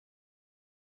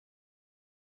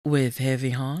With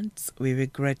heavy hearts, we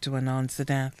regret to announce the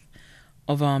death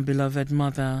of our beloved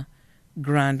mother,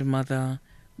 grandmother,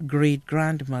 great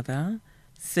grandmother,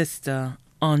 sister,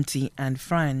 auntie, and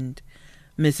friend,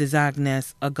 Mrs.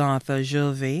 Agnes Agatha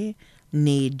Gervais,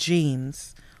 née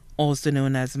James, also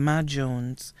known as Ma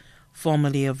Jones,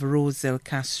 formerly of Roselle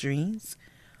Castries,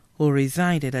 who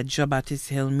resided at Jobatis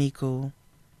Hill, Miko.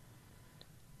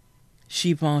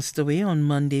 She passed away on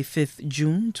Monday, 5th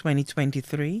June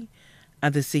 2023,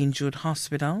 at the St. Jude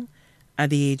Hospital at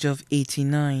the age of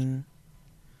 89.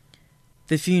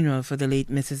 The funeral for the late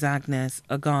Mrs. Agnes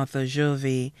Agatha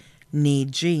Gervais, née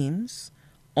James,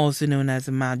 also known as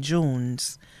Ma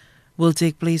Jones, will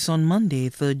take place on Monday,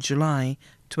 3rd July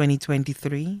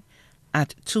 2023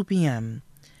 at 2 p.m.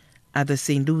 at the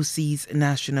St. Lucy's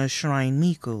National Shrine,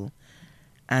 Miko,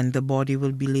 and the body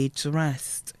will be laid to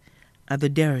rest at the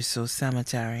Deriso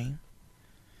Cemetery.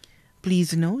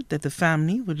 Please note that the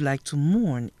family would like to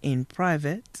mourn in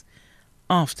private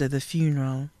after the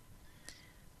funeral.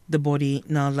 The body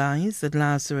now lies at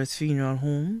Lazarus Funeral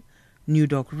Home, New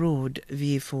Dock Road,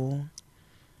 VA4.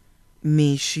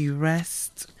 May she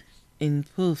rest in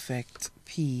perfect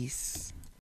peace.